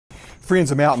Friends,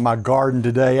 I'm out in my garden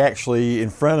today, actually in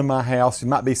front of my house. There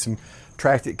might be some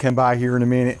traffic come by here in a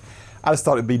minute. I just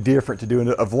thought it'd be different to do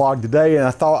a vlog today, and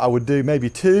I thought I would do maybe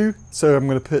two. So I'm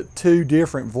going to put two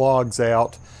different vlogs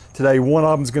out today. One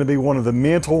of them is going to be one of the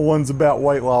mental ones about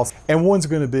weight loss, and one's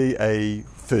going to be a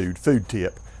food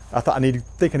tip. I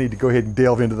think I need to go ahead and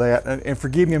delve into that. And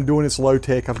forgive me, I'm doing this low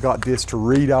tech. I've got this to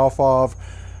read off of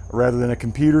rather than a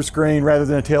computer screen, rather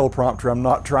than a teleprompter. I'm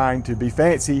not trying to be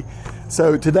fancy.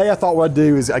 So today I thought what I'd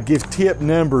do is I give tip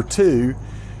number 2,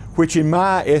 which in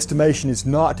my estimation is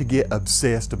not to get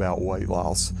obsessed about weight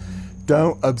loss.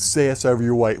 Don't obsess over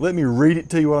your weight. Let me read it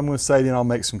to you what I'm going to say, then I'll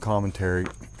make some commentary.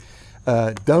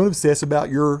 Don't obsess about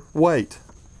your weight.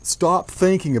 Stop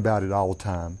thinking about it all the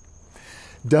time.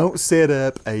 Don't set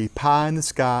up a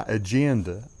pie-in-the-sky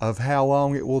agenda of how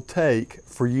long it will take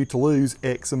for you to lose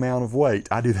X amount of weight.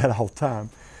 I do that all the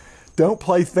time. Don't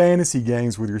play fantasy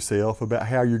games with yourself about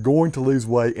how you're going to lose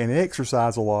weight and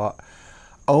exercise a lot,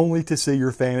 only to see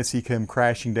your fantasy come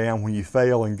crashing down when you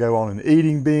fail and go on an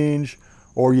eating binge,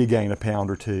 or you gain a pound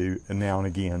or two now and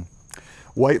again.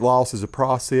 Weight loss is a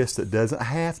process that doesn't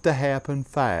have to happen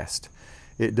fast.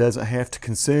 It doesn't have to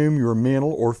consume your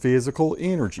mental or physical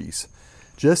energies.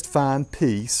 Just find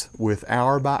peace with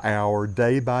hour by hour,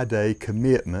 day by day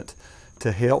commitment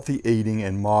to healthy eating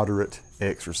and moderate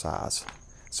exercise.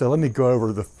 So let me go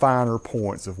over the finer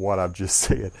points of what I've just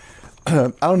said.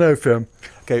 I don't know if,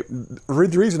 okay, the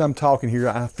reason I'm talking here,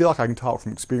 I feel like I can talk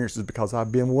from experience, is because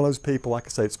I've been one of those people, like I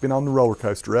say, it's been on the roller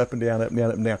coaster, up and down, up and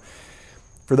down, up and down.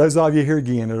 For those of you here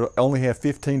again that only have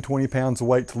 15, 20 pounds of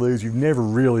weight to lose, you've never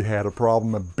really had a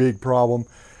problem, a big problem,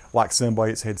 like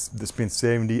somebody that's been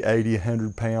 70, 80,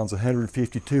 100 pounds,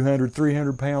 150, 200,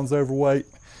 300 pounds overweight.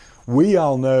 We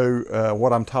all know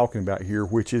what I'm talking about here,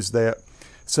 which is that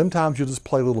sometimes you'll just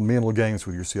play little mental games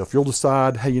with yourself. You'll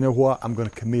decide, hey, you know what? I'm going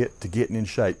to commit to getting in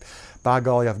shape. By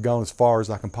golly, I've gone as far as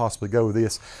I can possibly go with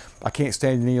this. I can't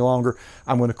stand it any longer.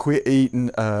 I'm going to quit eating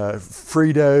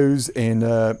Fritos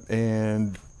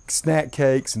and snack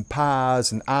cakes and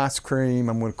pies and ice cream.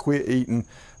 I'm going to quit eating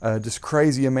just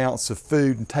crazy amounts of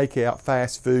food and take out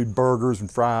fast food, burgers and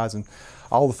fries and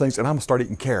all the things. And I'm going to start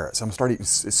eating carrots. I'm going to start eating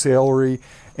celery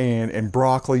and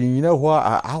broccoli. And you know what?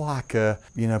 I like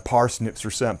parsnips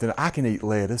or something. I can eat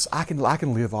lettuce. I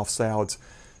can live off salads.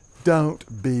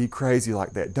 Don't be crazy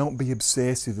like that. Don't be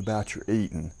obsessive about your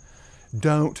eating.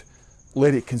 Don't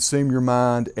let it consume your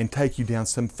mind and take you down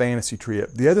some fantasy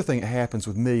trip. The other thing that happens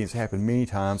with me, it's happened many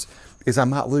times, is I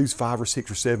might lose 5 or 6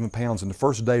 or 7 pounds in the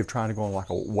first day of trying to go on like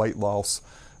a weight loss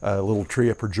little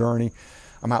trip or journey.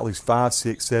 I might lose 5,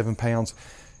 6, 7 pounds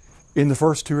in the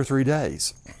first 2 or 3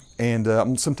 days.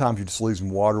 And sometimes you're just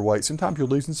losing water weight. Sometimes you're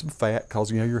losing some fat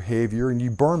because you're heavier and you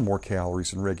burn more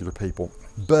calories than regular people.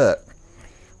 But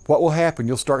what will happen,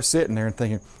 you'll start sitting there and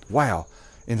thinking, wow,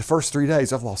 in the first 3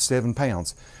 days I've lost 7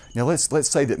 pounds. Now let's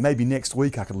say that maybe next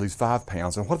week I could lose 5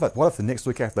 pounds. And what if the next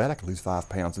week after that I could lose 5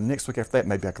 pounds? And the next week after that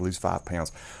maybe I could lose 5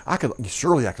 pounds.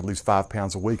 Surely I could lose 5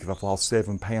 pounds a week if I've lost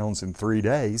 7 pounds in 3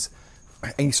 days.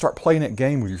 And you start playing that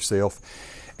game with yourself.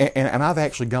 And I've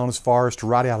actually gone as far as to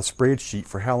write out a spreadsheet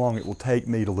for how long it will take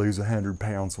me to lose 100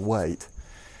 pounds of weight.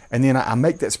 And then I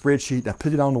make that spreadsheet and I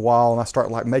put it on the wall and I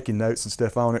start like making notes and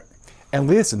stuff on it. And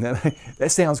listen,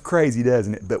 that sounds crazy,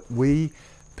 doesn't it? But we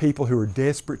people who are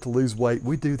desperate to lose weight,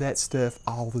 we do that stuff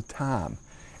all the time.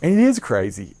 And it is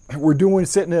crazy. We're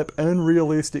setting up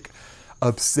unrealistic,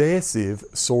 obsessive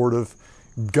sort of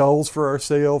goals for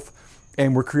ourselves,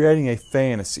 and we're creating a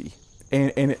fantasy.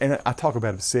 And I talk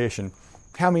about obsession.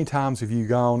 How many times have you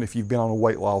gone, if you've been on a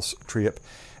weight loss trip,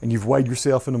 and you've weighed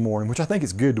yourself in the morning, which I think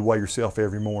it's good to weigh yourself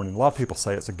every morning. A lot of people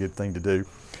say it's a good thing to do.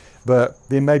 But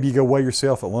then maybe you go weigh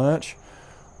yourself at lunch,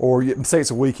 or say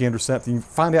it's a weekend or something, you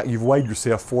find out you've weighed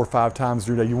yourself 4 or 5 times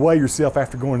during the day. You weigh yourself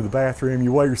after going to the bathroom,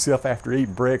 you weigh yourself after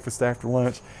eating breakfast, after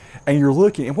lunch, and you're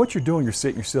looking, and what you're doing, you're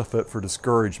setting yourself up for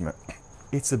discouragement.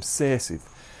 It's obsessive.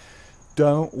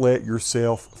 Don't let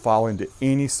yourself fall into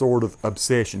any sort of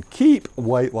obsession. Keep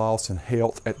weight loss and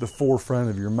health at the forefront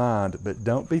of your mind, but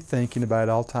don't be thinking about it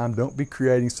all the time. Don't be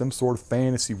creating some sort of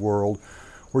fantasy world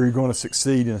where you're going to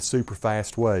succeed in a super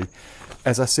fast way.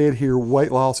 As I said here,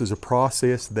 weight loss is a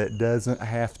process that doesn't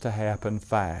have to happen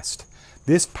fast.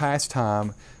 This past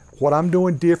time, what I'm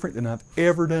doing different than I've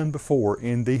ever done before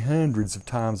in the hundreds of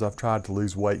times I've tried to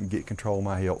lose weight and get control of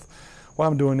my health, what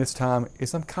I'm doing this time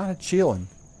is I'm kind of chilling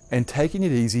and taking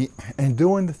it easy and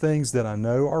doing the things that I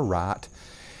know are right,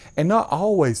 and not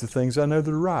always the things I know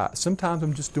that are right. Sometimes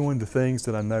I'm just doing the things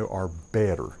that I know are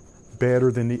better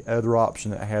than the other option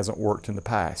that hasn't worked in the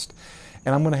past.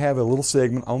 And I'm going to have a little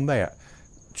segment on that,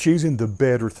 choosing the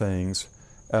better things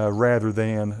rather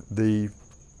than the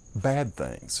bad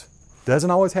things.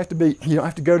 Doesn't always have to be, you don't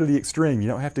have to go to the extreme. You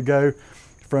don't have to go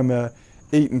from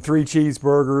eating 3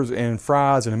 cheeseburgers and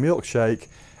fries and a milkshake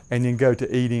and then go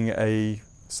to eating a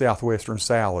Southwestern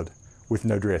salad with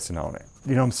no dressing on it.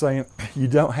 You know what I'm saying? You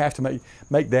don't have to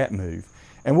make that move.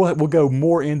 And we'll go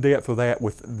more in depth with that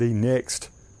with the next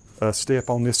step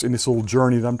on this in this little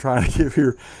journey that I'm trying to give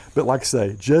here. But like I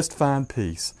say, just find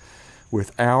peace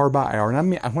with hour by hour. And I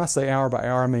mean, when I say hour by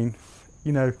hour, I mean,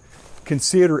 you know,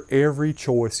 consider every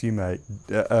choice you make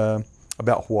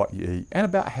about what you eat and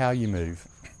about how you move.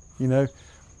 You know,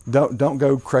 don't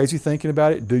go crazy thinking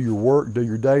about it. Do your work, do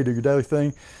your day, do your daily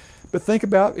thing. But think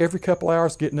about every couple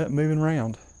hours getting up, moving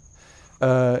around.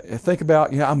 Think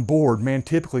about, you know, I'm bored, man.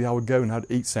 Typically, I would go and I'd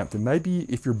eat something. Maybe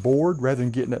if you're bored, rather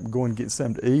than getting up and going and getting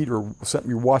something to eat or something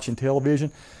you're watching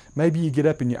television, maybe you get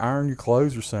up and you iron your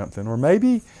clothes or something. Or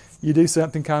maybe you do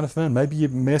something kind of fun. Maybe you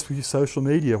mess with your social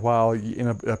media while you, in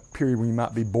a period when you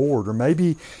might be bored. Or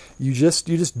maybe you just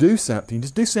do something.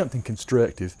 Just do something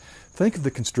constructive. Think of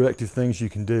the constructive things you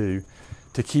can do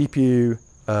to keep you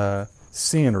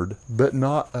centered, but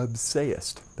not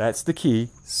obsessed. That's the key.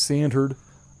 Centered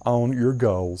on your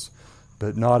goals,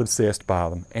 but not obsessed by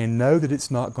them. And know that it's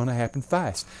not going to happen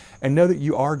fast. And know that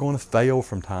you are going to fail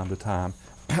from time to time.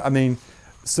 I mean,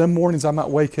 some mornings I might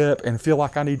wake up and feel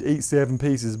like I need to eat 7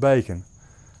 pieces of bacon,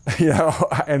 you know,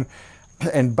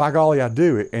 and by golly, I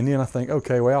do it. And then I think,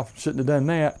 okay, well, shouldn't have done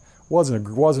that. Wasn't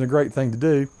a great thing to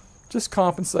do. Just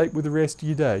compensate with the rest of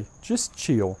your day. Just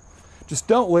chill. Just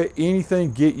don't let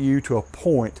anything get you to a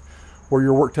point where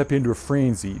you're worked up into a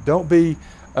frenzy. Don't be,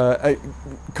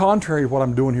 contrary to what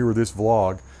I'm doing here with this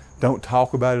vlog, don't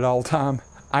talk about it all the time.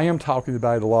 I am talking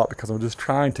about it a lot because I'm just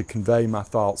trying to convey my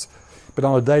thoughts. But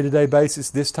on a day-to-day basis,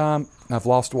 this time, I've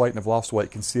lost weight, and I've lost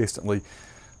weight consistently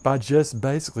by just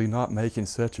basically not making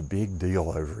such a big deal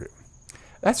over it.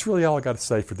 That's really all I got to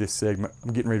say for this segment.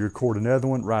 I'm getting ready to record another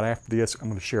one right after this. I'm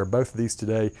going to share both of these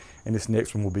today, and this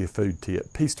next one will be a food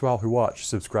tip. Peace to all who watch.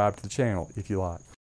 Subscribe to the channel if you like.